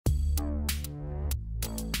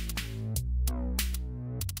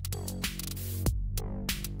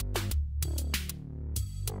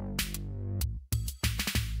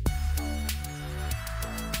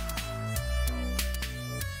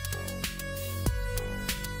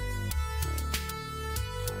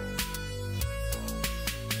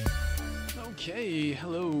Hey,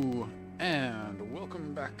 hello, and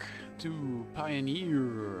welcome back to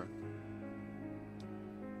Pioneer.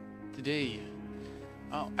 Today,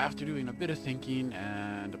 after doing a bit of thinking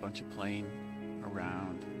and a bunch of playing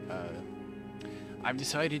around, I've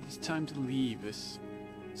decided it's time to leave this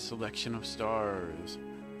selection of stars.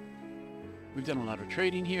 We've done a lot of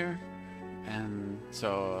trading here, and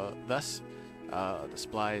so thus the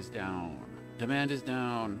supply is down, demand is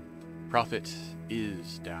down, profit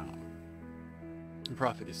is down. The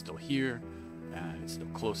profit is still here, and it's still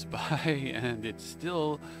close by, and it's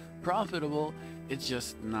still profitable. It's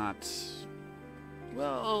just not,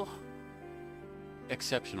 well,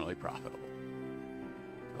 exceptionally profitable.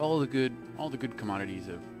 All the good commodities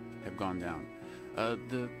have gone down.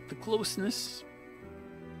 The closeness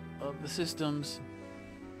of the systems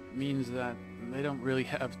means that they don't really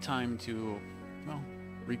have time to, well,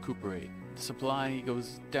 recuperate. The supply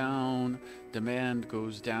goes down, demand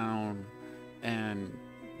goes down, and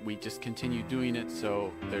we just continue doing it,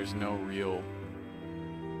 so there's no real,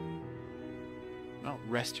 well,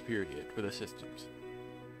 rest period for the systems.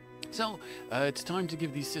 So it's time to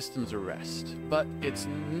give these systems a rest, but it's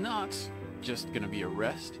not just going to be a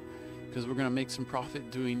rest, because we're going to make some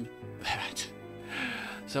profit doing that.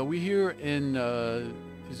 So we're here in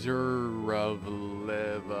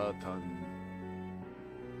Zurvlevaton.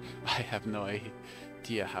 I have no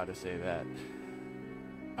idea how to say that.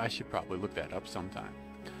 I should probably look that up sometime.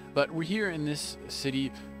 But we're here in this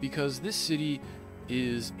city because this city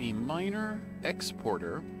is a minor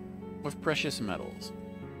exporter of precious metals.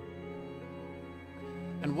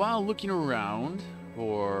 And while looking around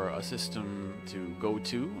for a system to go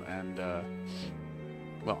to and,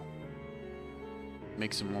 well,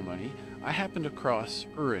 make some more money, I happened across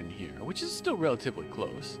Urin here, which is still relatively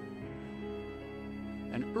close.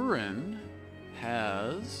 And Urin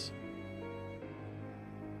has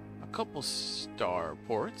a couple star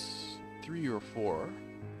ports, 3 or 4,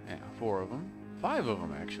 yeah, 4 of them, 5 of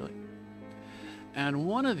them actually. And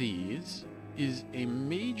one of these is a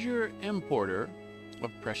major importer of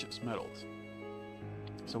precious metals.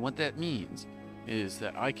 So what that means is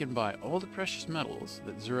that I can buy all the precious metals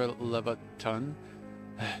that Zurvlevaton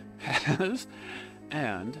has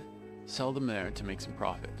and sell them there to make some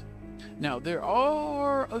profit. Now, there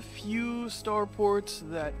are a few starports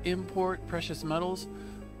that import precious metals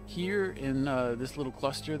here in this little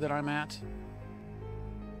cluster that I'm at.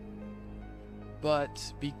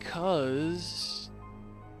 But because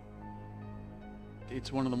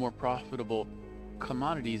it's one of the more profitable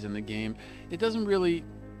commodities in the game, it doesn't really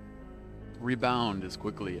rebound as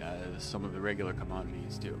quickly as some of the regular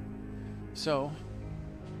commodities do. So,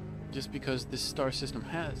 just because this star system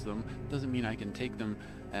has them doesn't mean I can take them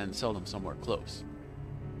and sell them somewhere close.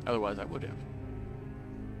 Otherwise I would have.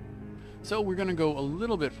 So we're going to go a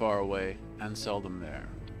little bit far away and sell them there.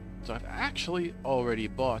 So I've actually already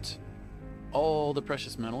bought all the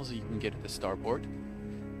precious metals that you can get at the starport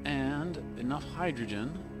and enough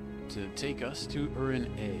hydrogen to take us to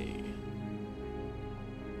Urin A.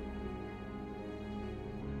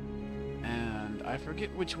 And I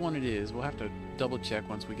forget which one it is. We'll have to double check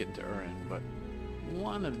once we get into Urin, but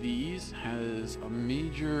one of these has a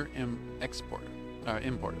major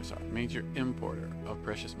major importer of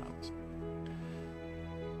precious metals.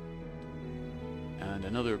 And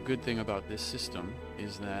another good thing about this system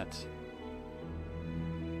is that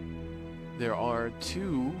there are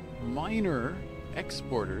 2 minor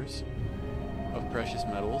exporters of precious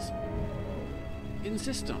metals in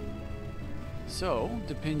system. So,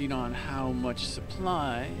 depending on how much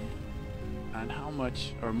supply and how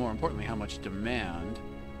much, or more importantly, how much demand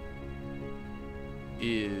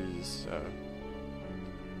is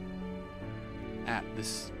at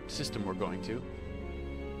this system we're going to,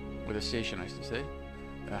 with a station I should say,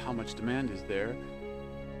 how much demand is there,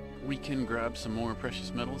 we can grab some more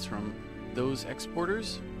precious metals from those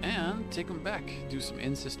exporters and take them back, do some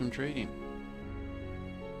in-system trading.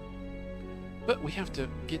 But we have to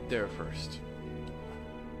get there first.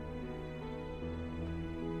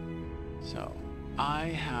 So, I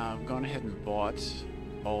have gone ahead and bought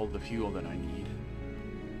all the fuel that I need.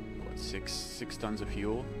 What, 6 tons of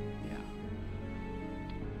fuel? Yeah.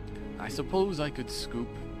 I suppose I could scoop,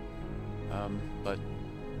 but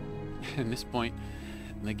at this point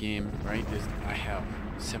in the game, right, I have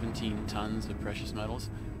 17 tons of precious metals.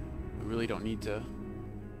 I really don't need to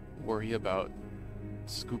worry about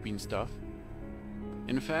scooping stuff.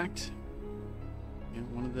 In fact,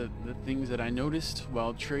 one of the things that I noticed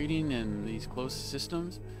while trading in these close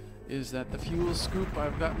systems is that the fuel scoop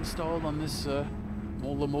I've got installed on this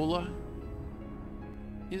Mola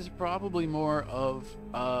is probably more of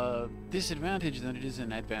a disadvantage than it is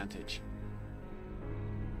an advantage.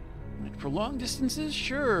 For long distances,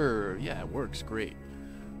 sure, yeah, it works great.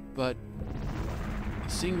 But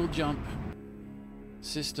single jump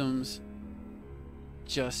systems,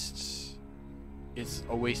 just, it's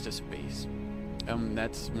a waste of space.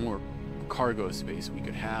 That's more cargo space we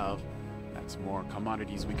could have. That's more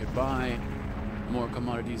commodities we could buy, more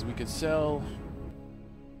commodities we could sell,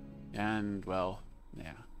 and, well,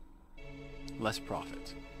 yeah, less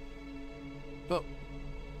profit. But,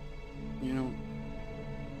 you know,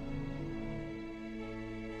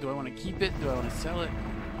 do I want to keep it? Do I want to sell it?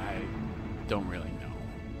 I don't really know.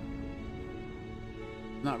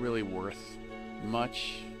 Not really worth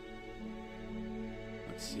much.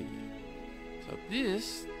 Let's see. So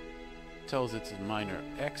this tells it's a minor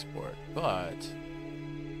export, but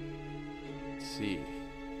let's see.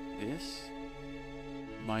 This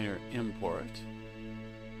minor import.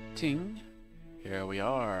 Ting. Here we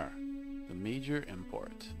are. The major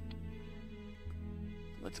import.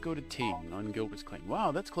 Let's go to Ting on Gilbert's Claim.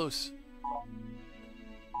 Wow, that's close.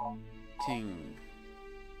 Ting.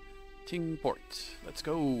 Ting port. Let's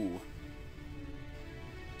go.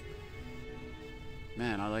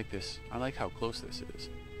 Man, I like this. I like how close this is.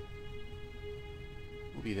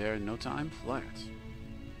 We'll be there in no time flat.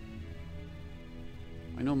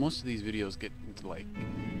 I know most of these videos get into like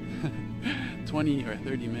 20 or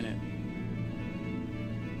 30 minute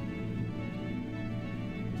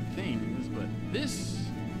things, but this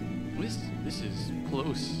is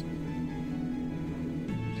close.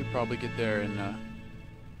 Could probably get there in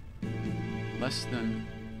less than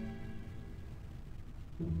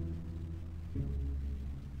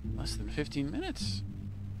 15 minutes.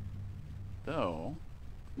 Though,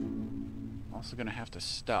 also gonna have to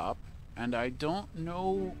stop, and I don't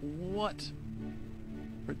know what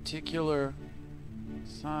particular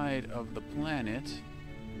side of the planet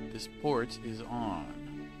this port is on.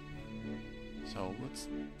 So let's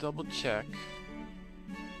double check.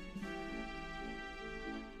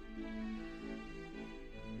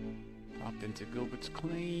 Popped into Gilbert's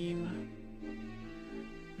Claim.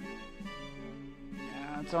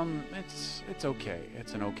 Yeah, it's okay.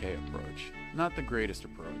 It's an okay approach. Not the greatest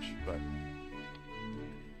approach, but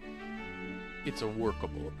it's a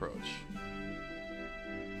workable approach.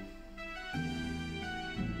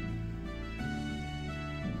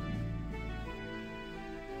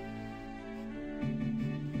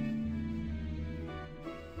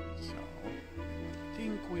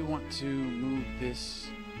 To move this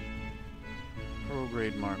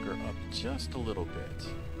prograde marker up just a little bit.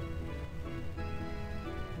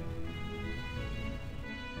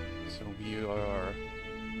 So we are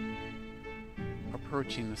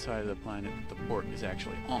approaching the side of the planet that the port is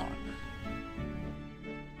actually on.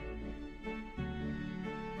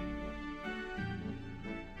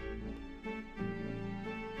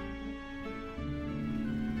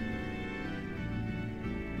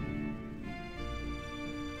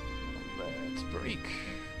 Break.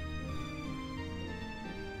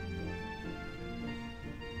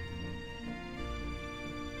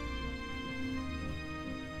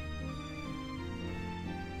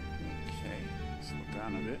 Okay, slow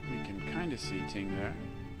down a bit. We can kind of see Ting there.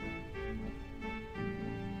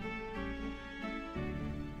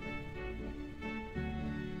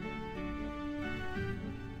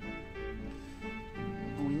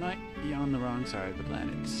 We might be on the wrong side of the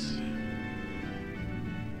planet.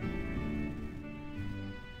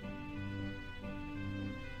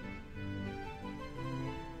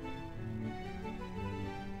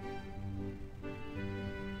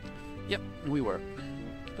 Yep, we were.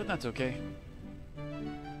 But that's okay.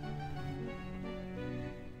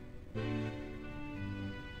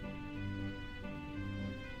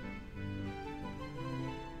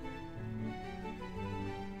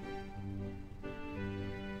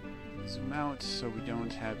 Zoom out so we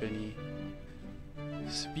don't have any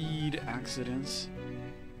speed accidents.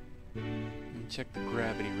 Let me check the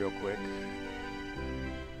gravity real quick.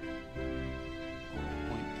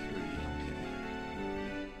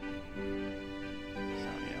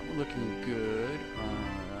 Looking good on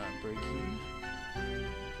braking.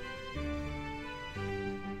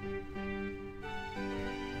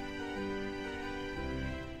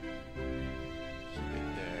 Keep it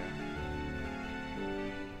there.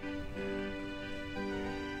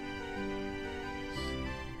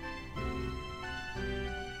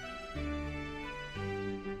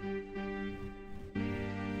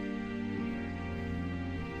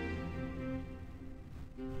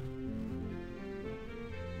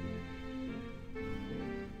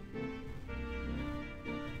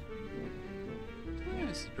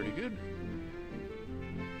 This is pretty good.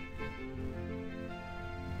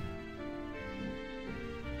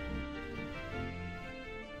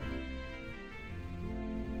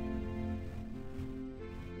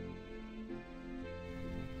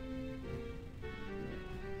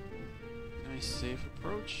 Nice safe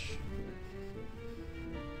approach.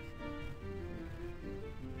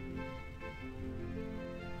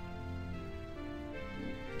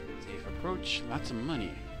 Safe approach, lots of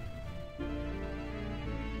money.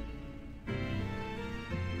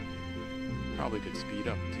 Probably could speed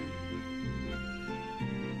up too.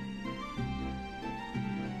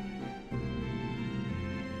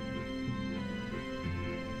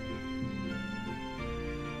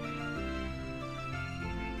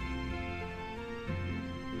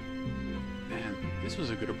 Man, this was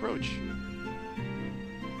a good approach.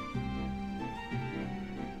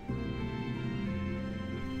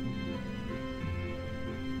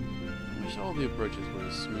 I wish all the approaches were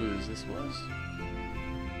as smooth as this was.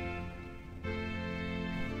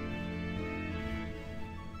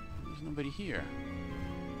 Nobody here.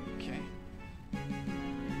 Okay.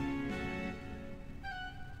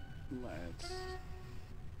 Let's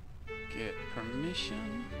get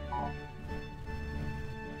permission.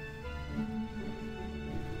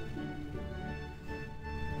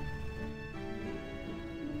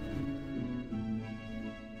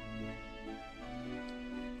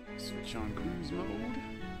 Switch on cruise mode.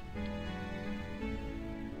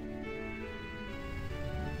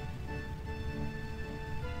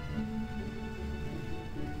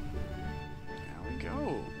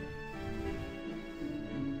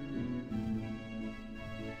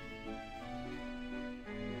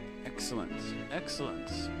 Excellent,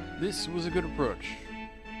 excellent. This was a good approach.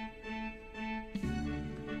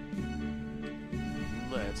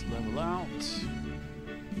 Let's level out.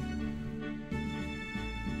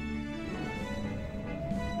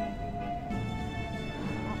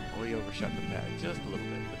 Oh, we overshot the pad just a little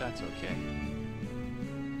bit, but that's okay.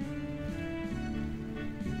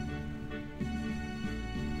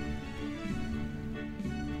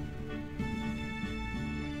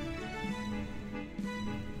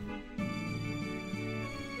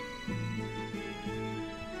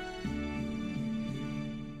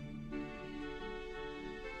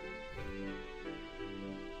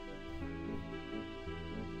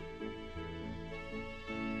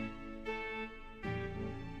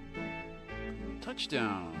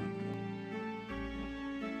 Touchdown.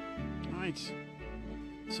 Alright.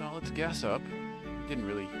 So let's gas up. Didn't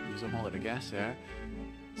really use a whole lot of gas there.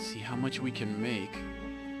 See how much we can make.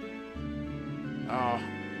 Oh.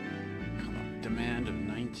 Come on. Demand of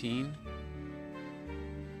 19.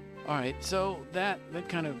 Alright, so that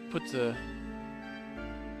kind of puts a...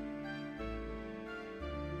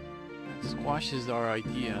 that squashes our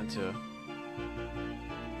idea to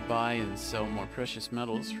buy and sell more precious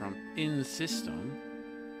metals from in system,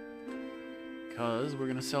 because we're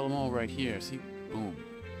gonna sell them all right here. See, boom,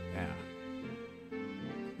 yeah.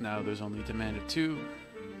 Now there's only demand of 2.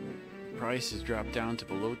 Price has dropped down to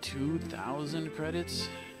below 2,000 credits.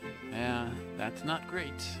 Yeah, that's not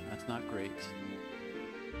great. That's not great.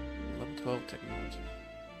 Level 12 technology.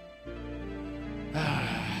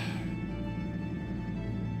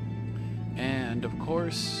 And of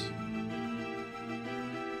course,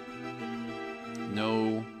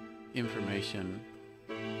 no information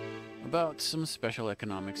about some special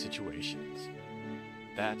economic situations.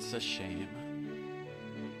 That's a shame.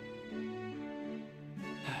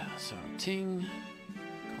 So, Ting,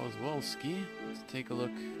 Kozwolski, let's take a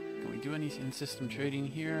look. Can we do any in-system trading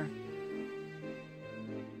here?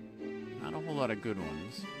 Not a whole lot of good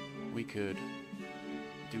ones. We could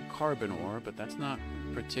do carbon ore, but that's not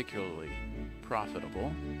particularly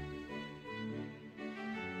profitable.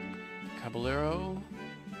 Caballero,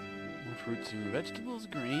 more fruits and vegetables,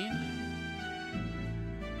 green.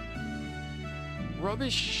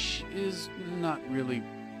 Rubbish is not really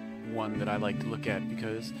one that I like to look at,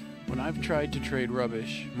 because when I've tried to trade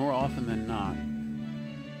rubbish, more often than not,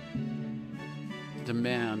 the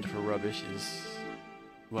demand for rubbish is,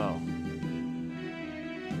 well,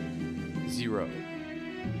 0.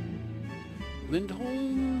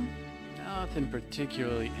 Lindholm, nothing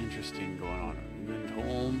particularly interesting going on.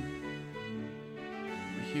 Lindholm.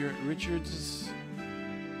 Here at Richards,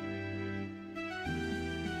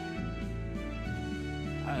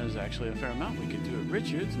 there's actually a fair amount we could do at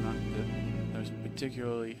Richards. Not that there's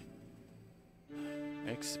particularly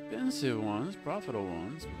expensive ones, profitable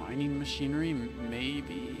ones. Mining machinery,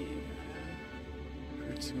 maybe.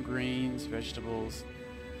 Fruits and grains, vegetables.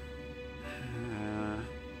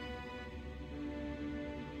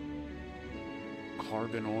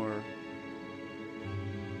 Carbon ore.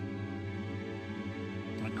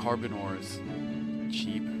 Carbon ore is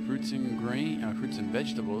cheap. Fruits and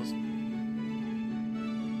vegetables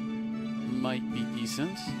might be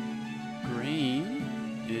decent. Grain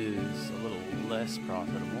is a little less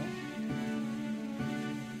profitable.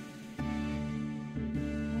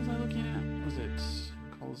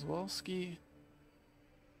 Oswalski.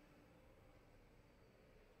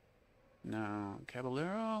 No,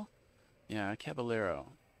 Caballero? Yeah,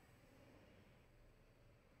 Caballero.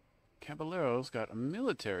 Caballero's got a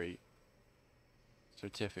military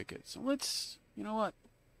certificate. So let's, you know what?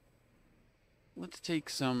 Let's take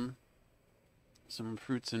some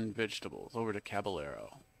fruits and vegetables over to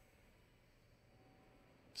Caballero.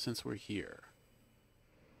 Since we're here.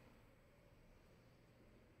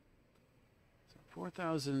 So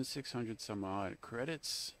 4,600 some odd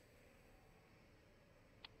credits.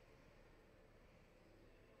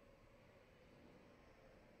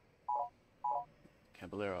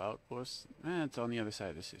 Caballero Outpost. It's on the other side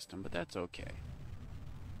of the system, but that's okay.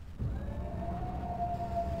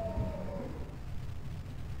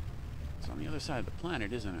 It's on the other side of the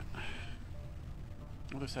planet, isn't it?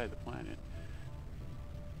 Other side of the planet.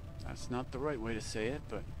 That's not the right way to say it,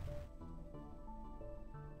 but...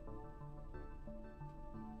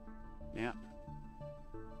 yeah.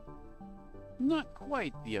 Not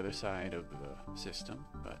quite the other side of the system,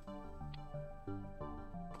 but...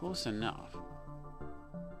 close enough.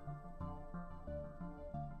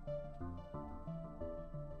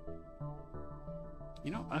 You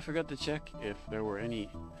know, I forgot to check if there were any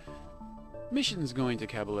missions going to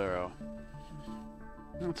Caballero.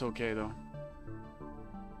 That's okay, though.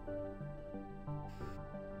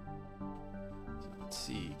 So let's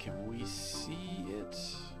see, can we see it?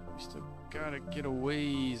 We still gotta get a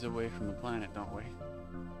ways away from the planet, don't we?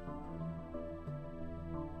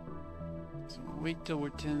 So we'll wait till we're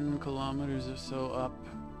 10 kilometers or so up.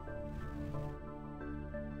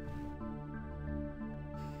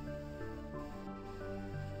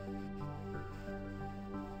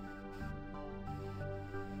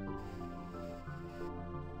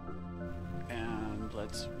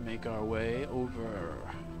 Let's make our way over.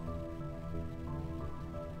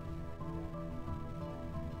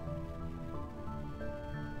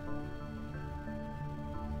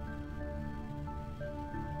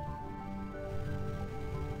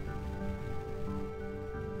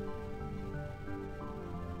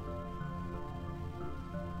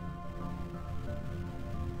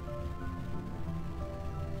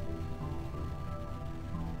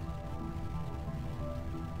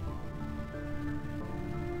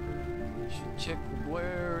 Check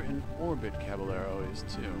where in orbit Caballero is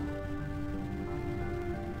too.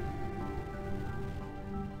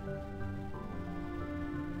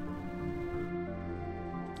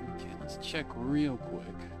 Okay, let's check real quick.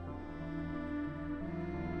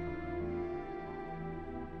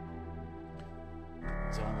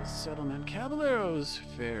 It's on the settlement. Caballero's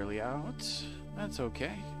fairly out. That's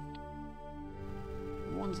okay.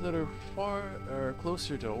 The ones that are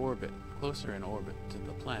closer to orbit, closer in orbit to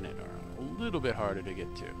the planet are a little bit harder to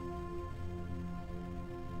get to.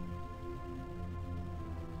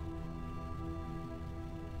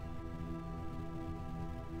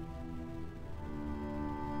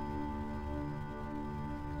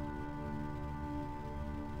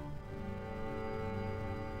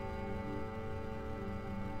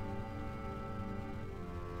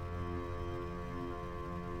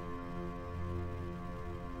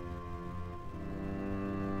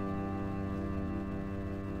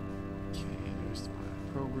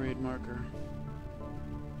 Prograde marker.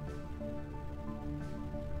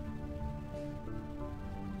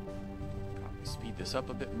 Probably speed this up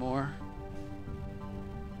a bit more.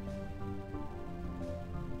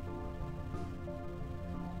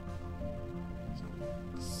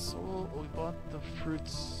 So we bought the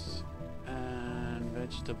fruits and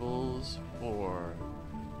vegetables for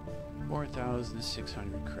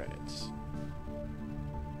 4,600 credits.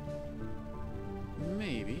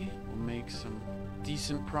 Maybe we'll make some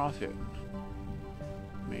decent profit.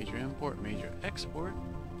 Major import, major export.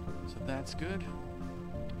 So that's good.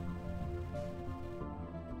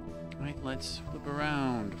 Right, let's flip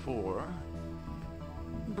around for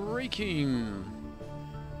braking.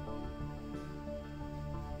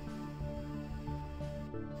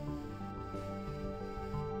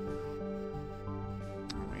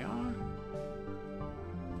 There we are.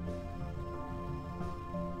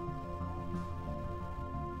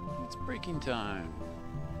 It's braking time.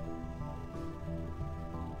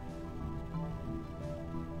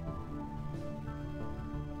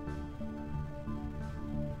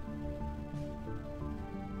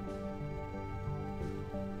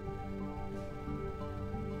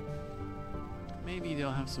 Maybe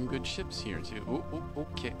they'll have some good ships here too. Oh,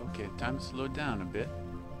 okay. Time to slow down a bit.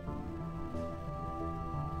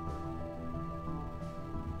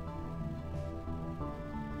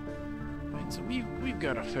 Right, so we've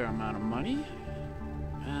got a fair amount of money,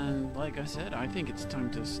 and like I said, I think it's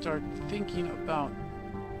time to start thinking about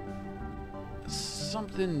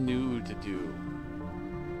something new to do.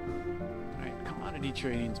 Alright, commodity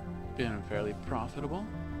trading's been fairly profitable.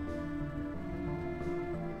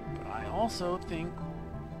 But I also think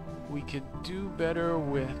we could do better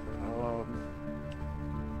with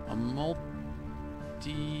a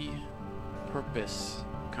multi-purpose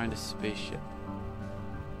kind of spaceship.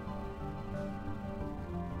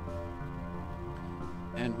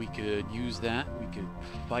 And we could use that, we could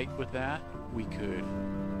fight with that, we could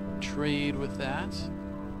trade with that,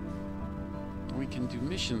 we can do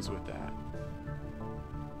missions with that.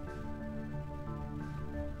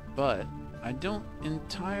 But I don't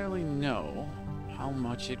entirely know how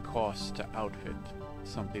much it costs to outfit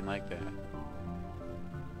something like that.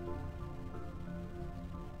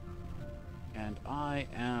 And I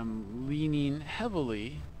am leaning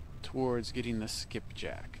heavily towards getting the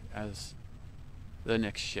skipjack as the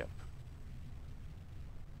next ship.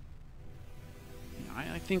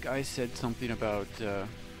 I think I said something about the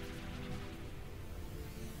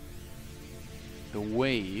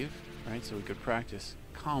wave, right? So we could practice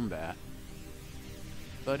combat.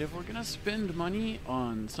 But if we're gonna spend money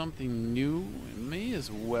on something new, we may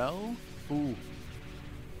as well... Ooh.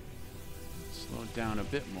 Slow it down a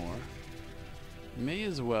bit more. May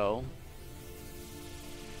as well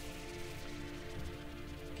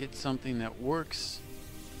get something that works,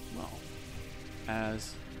 well,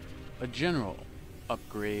 as a general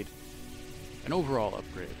upgrade, an overall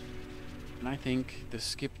upgrade. And I think the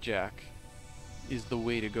skipjack is the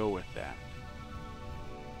way to go with that.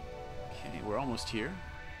 Okay, we're almost here.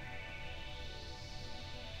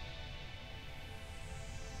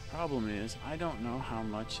 Problem is, I don't know how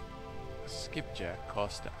much a skipjack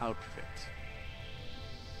costs to outfit.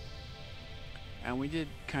 And we did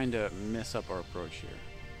kind of mess up our approach here.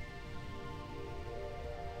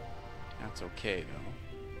 That's okay, though.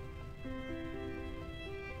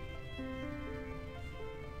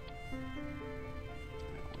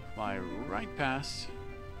 We'll fly right past,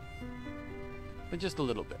 but just a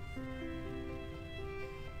little bit.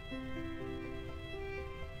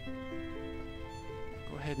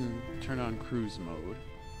 Go ahead and turn on cruise mode.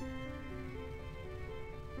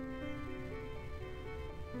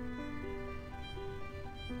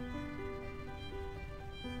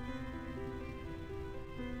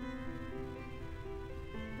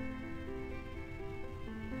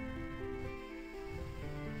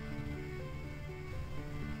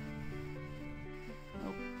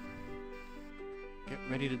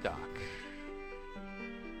 Ready to dock.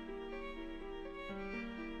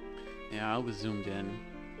 Yeah, I was zoomed in.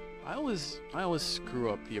 I always screw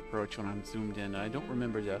up the approach when I'm zoomed in. I don't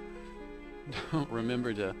remember to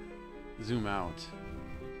zoom out.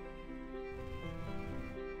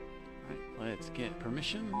 Alright, let's get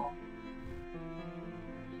permission.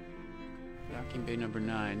 Docking bay number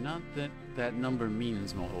 9. Not that that number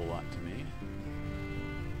means a whole lot to me.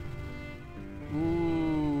 Ooh.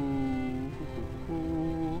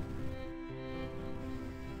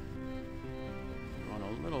 Going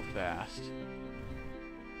a little fast.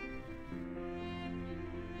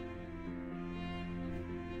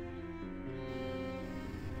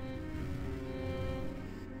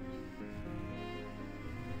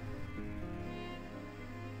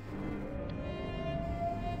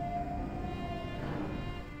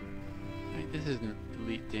 This isn't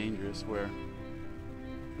Elite Dangerous where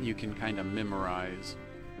you can kind of memorize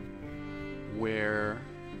where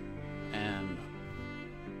and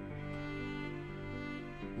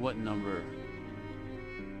what number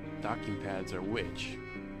docking pads are which,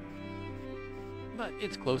 but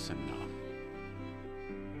it's close enough.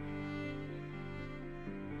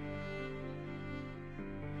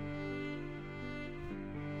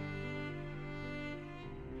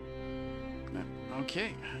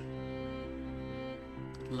 Okay.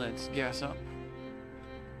 Let's gas up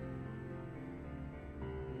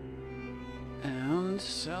and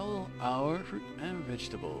sell our fruit and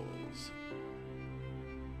vegetables.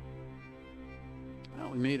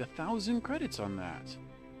 Well, we made 1,000 credits on that.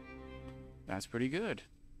 That's pretty good.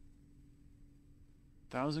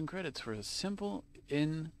 1,000 credits for a simple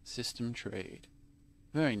in-system trade.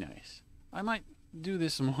 Very nice. I might do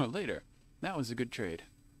this more later. That was a good trade.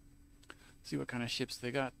 See what kind of ships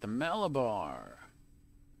they got. The Malabar.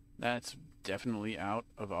 That's definitely out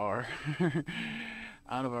of our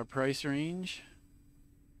out of our price range.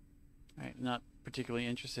 Right, not particularly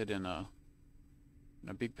interested in a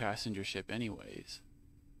big passenger ship anyways.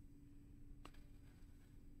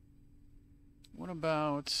 What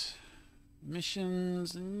about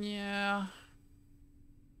missions? Yeah.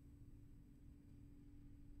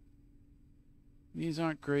 These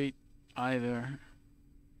aren't great either.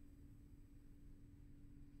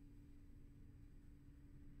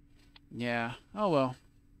 Yeah, oh well.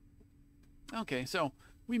 Okay, so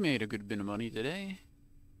we made a good bit of money today.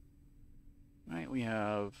 Right, we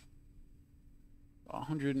have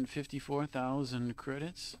 154,000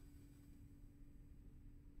 credits.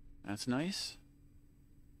 That's nice.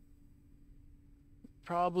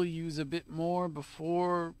 Probably use a bit more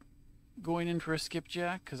before going in for a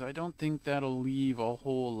skipjack, because I don't think that'll leave a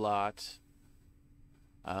whole lot.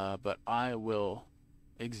 But I will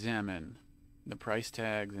examine the price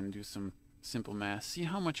tags and do some simple math, see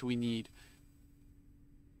how much we need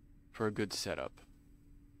for a good setup.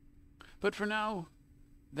 But for now,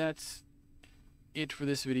 that's it for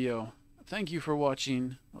this video. Thank you for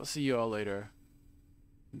watching. I'll see you all later.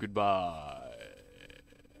 Goodbye.